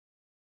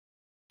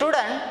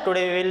student,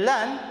 today we will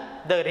learn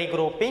the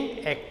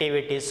regrouping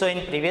activities. So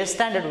in previous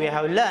standard we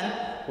have learned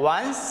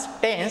ones,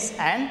 tens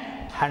and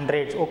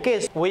hundreds.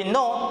 Okay, so we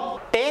know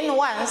 10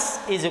 ones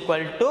is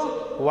equal to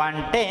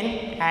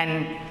 110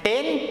 and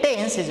 10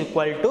 tens is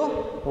equal to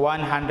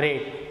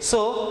 100.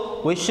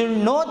 So we should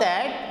know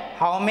that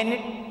how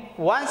many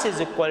ones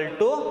is equal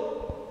to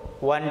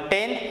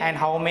 110 and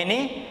how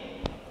many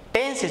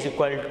tens is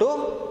equal to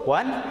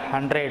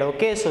 100.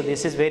 Okay, so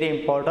this is very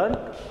important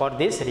for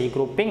this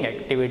regrouping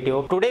activity.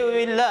 Today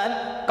we will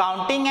learn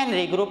counting and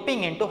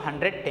regrouping into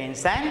 100,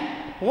 tens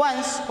and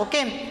ones.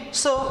 Okay,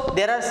 so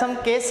there are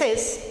some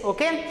cases.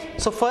 Okay,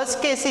 so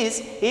first case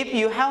is if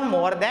you have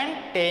more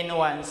than 10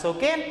 ones.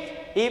 Okay,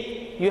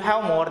 if you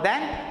have more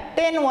than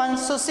 10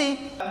 ones, so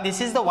see,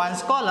 this is the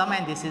ones column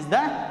and this is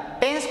the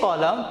tens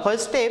column.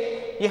 First step,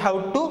 you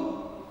have to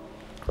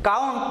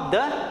count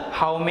the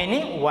how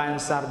many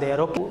ones are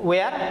there. Okay, we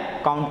are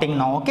counting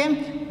now.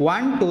 Okay,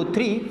 1 2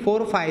 3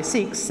 4 5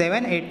 6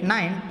 7 8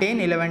 9 10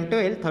 11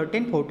 12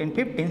 13 14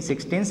 15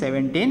 16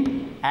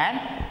 17 and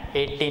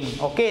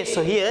 18. Okay,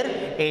 so here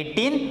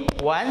 18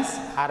 ones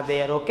are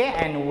there. Okay,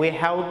 and we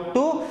have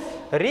to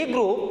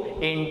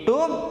regroup into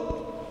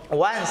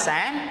ones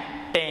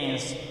and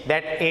tens.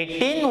 That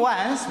 18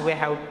 ones we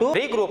have to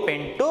regroup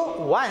into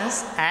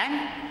ones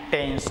and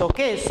tens.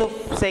 Okay, so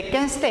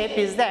second step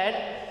is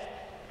that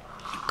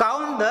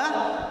count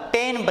the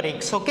 10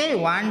 bricks. Okay,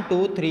 1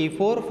 2 3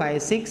 4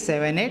 5 6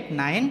 7 8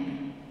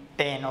 9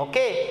 10.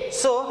 Okay,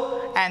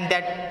 so and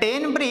that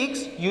 10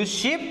 bricks you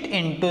shift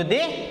into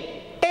the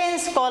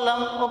tens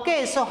column.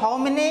 Okay, so how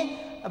many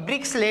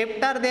bricks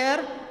left are there?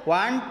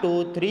 1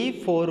 2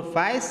 3 4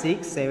 5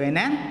 6 7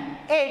 and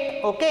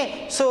 8.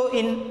 Okay, so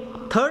in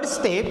third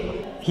step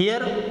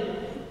here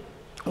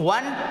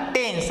 1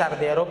 tens are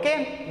there.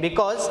 Okay,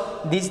 because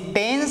these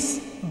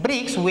tens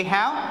bricks we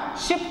have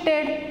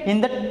shifted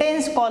in the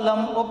tens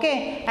column.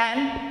 Okay,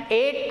 and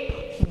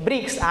 8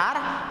 bricks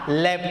are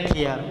left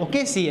here.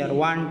 Okay, see here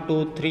 1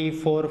 2 3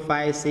 4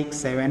 5 6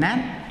 7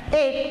 and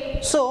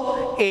 8.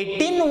 So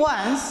 18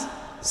 ones,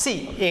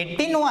 see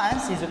 18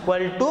 ones is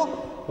equal to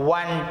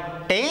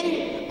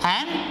 110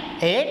 and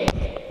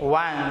 8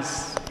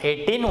 ones.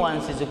 18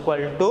 ones is equal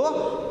to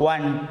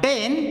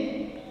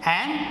 110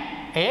 and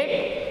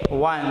 8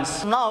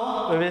 ones.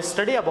 Now we will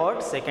study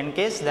about second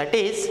case, that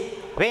is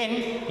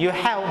when you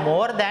have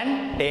more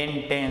than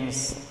 10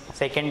 tens.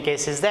 Second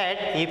case is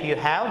that if you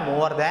have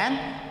more than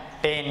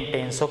 10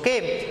 tens.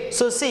 Okay,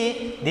 so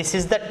see, this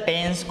is the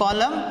tens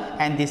column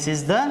and this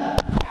is the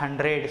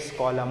hundreds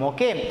column.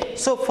 Okay,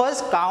 so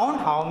first count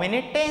how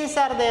many tens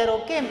are there.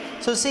 Okay,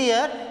 so see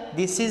here,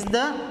 this is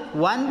the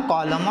one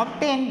column of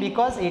 10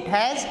 because it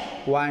has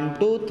 1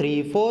 2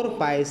 3 4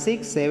 5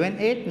 6 7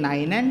 8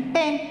 9 and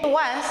 10.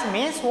 Ones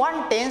means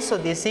 1 10, so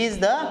this is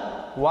the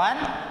 1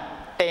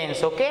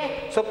 tens.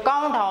 Okay, so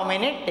count how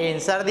many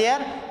tens are there.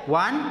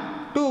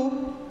 1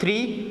 2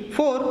 3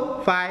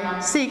 4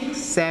 5 6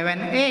 7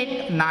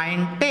 8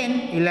 9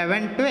 10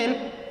 11 12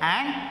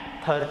 and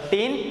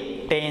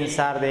 13 tens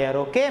are there.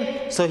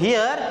 Okay, so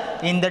here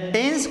in the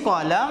tens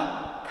column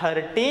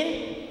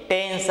 13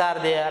 tens are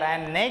there,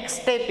 and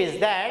next step is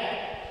that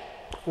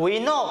we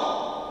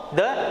know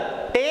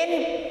the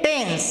 10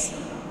 tens.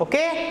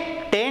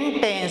 Okay, 10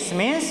 tens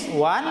means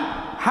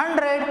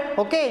 100.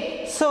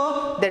 Okay,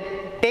 so the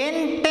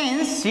 10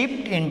 tens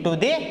shift into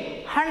the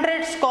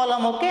hundreds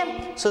column.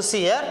 Okay, so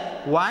see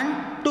here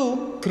 1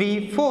 2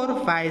 3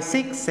 4 5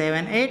 6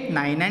 7 8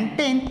 9 and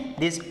 10,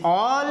 these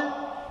all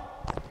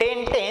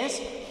 10 tens.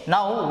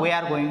 Now we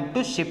are going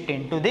to shift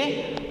into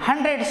the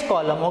hundreds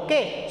column.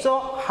 Okay,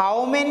 so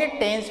how many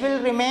tens will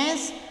remain?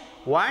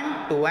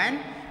 1 2 and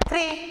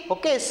 3.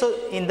 Okay, so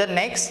in the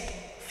next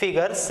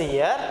figure, see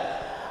here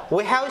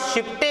we have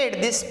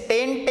shifted this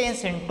 10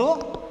 tens into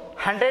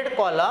 100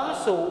 column,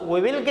 so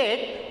we will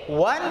get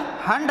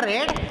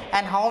 100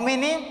 and how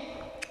many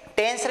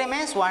tens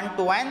remains? 1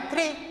 2 and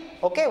 3.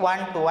 Okay,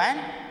 1 2 and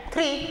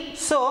 3.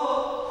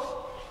 So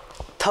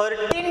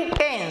 13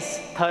 tens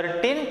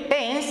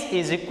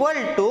is equal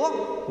to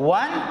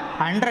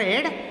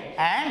 100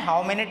 and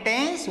how many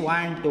tens?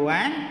 1 2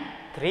 and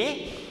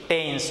 3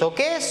 tens.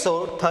 Okay,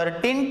 so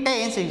 13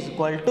 tens is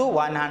equal to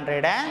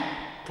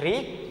 103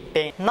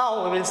 tens.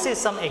 Now we will see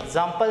some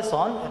examples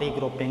on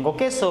regrouping.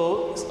 Okay,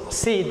 so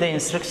see the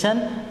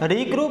instruction,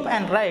 regroup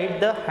and write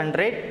the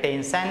 100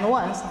 tens and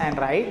ones and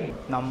write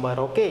number.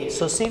 Okay,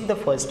 so see the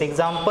first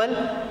example,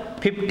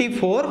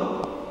 54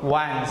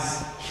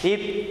 ones.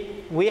 If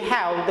we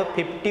have the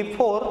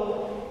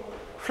 54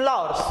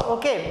 flowers,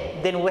 okay,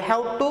 then we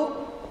have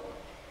to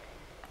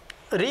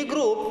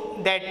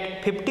regroup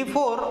that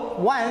 54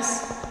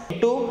 ones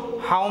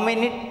into how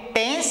many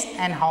tens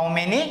and how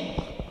many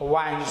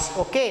ones.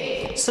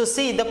 Okay, so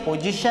see the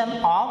position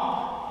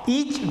of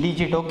each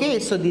digit. Okay,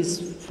 so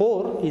this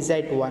 4 is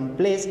at 1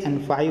 place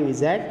and 5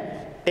 is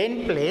at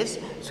 10 place.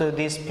 So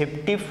this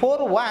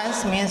 54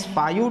 ones means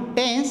 5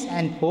 tens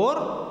and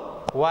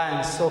 4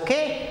 ones.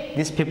 Okay,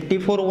 this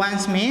 54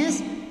 ones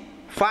means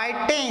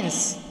 5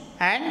 tens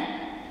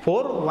and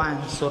 4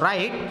 ones. So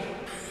write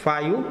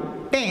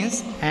 5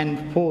 tens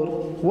and 4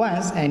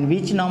 ones, and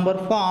which number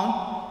form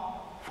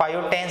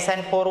 5 tens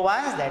and 4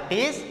 ones? That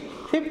is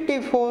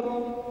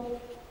 54.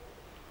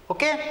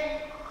 Okay.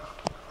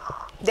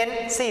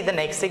 Then see the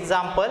next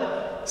example,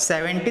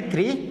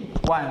 73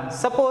 ones.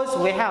 Suppose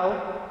we have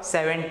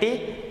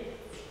 73.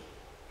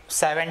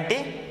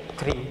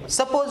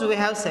 Suppose we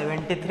have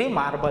 73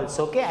 marbles,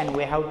 okay, and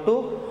we have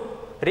to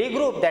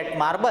regroup that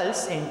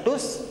marbles into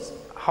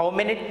how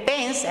many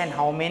tens and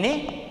how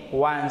many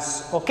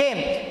ones,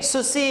 okay.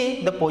 So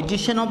see the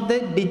position of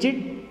the digit.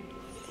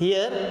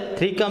 Here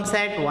 3 comes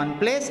at 1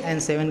 place and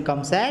 7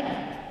 comes at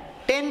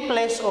 10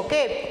 place,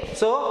 okay.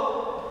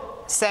 So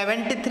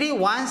 73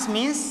 ones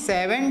means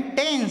 7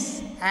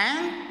 tens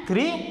and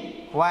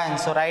 3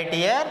 ones. So right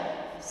here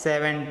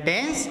 7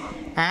 tens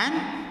and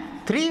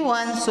 3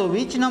 ones. So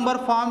which number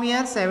form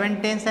here?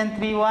 7 tens and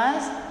 3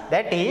 ones.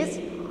 That is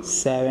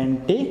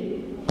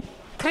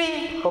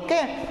 73.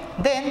 Okay.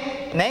 Then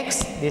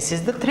next, this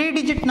is the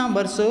 3-digit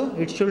number. So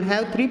it should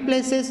have 3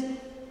 places: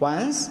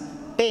 ones,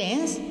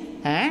 tens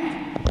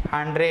and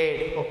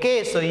 100.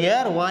 Okay. So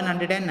here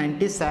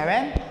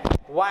 197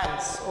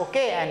 ones.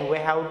 Okay. And we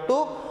have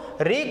to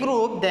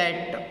regroup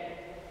that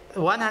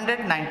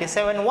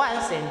 197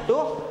 ones into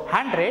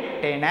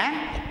 100, 10 and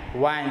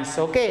ones.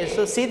 Okay,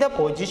 so see the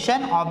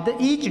position of the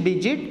each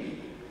digit.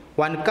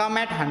 1 come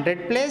at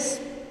 100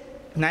 place,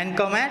 9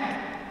 come at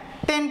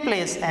 10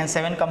 place, and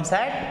 7 comes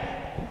at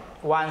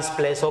ones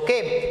place.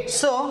 Okay,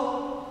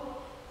 so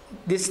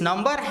this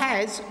number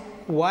has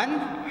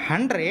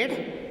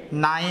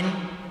 109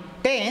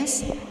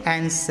 tens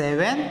and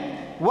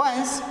 7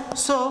 ones.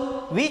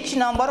 So which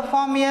number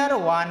form here?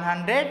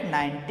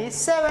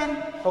 197.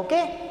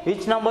 Okay,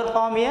 which number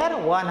form here?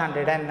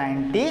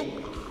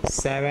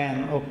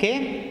 197.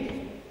 Okay.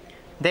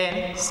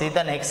 Then see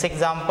the next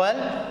example,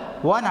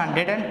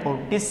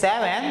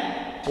 147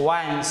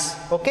 ones.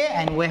 Okay,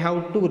 and we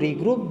have to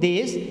regroup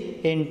this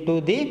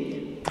into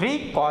the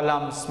 3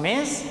 columns,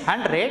 means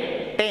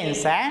 100,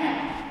 tens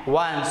and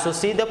ones. So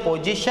see the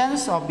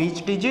positions of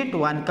each digit.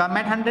 1 come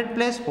at 100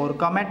 place, 4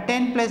 come at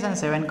 10 place, and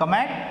 7 come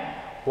at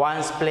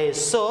ones place.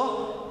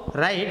 So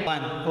write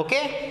 1.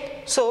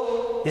 Okay,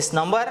 so this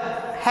number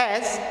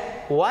has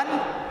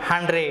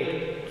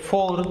 100,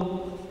 4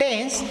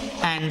 tens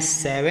and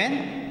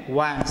 7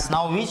 ones.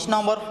 Now which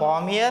number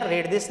form here?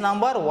 Read this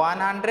number,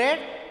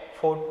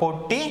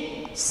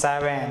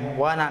 147.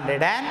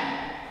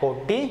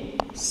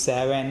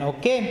 147.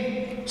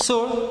 Okay,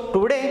 so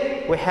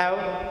today we have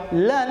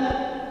learned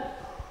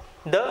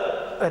the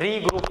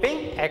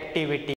regrouping activity.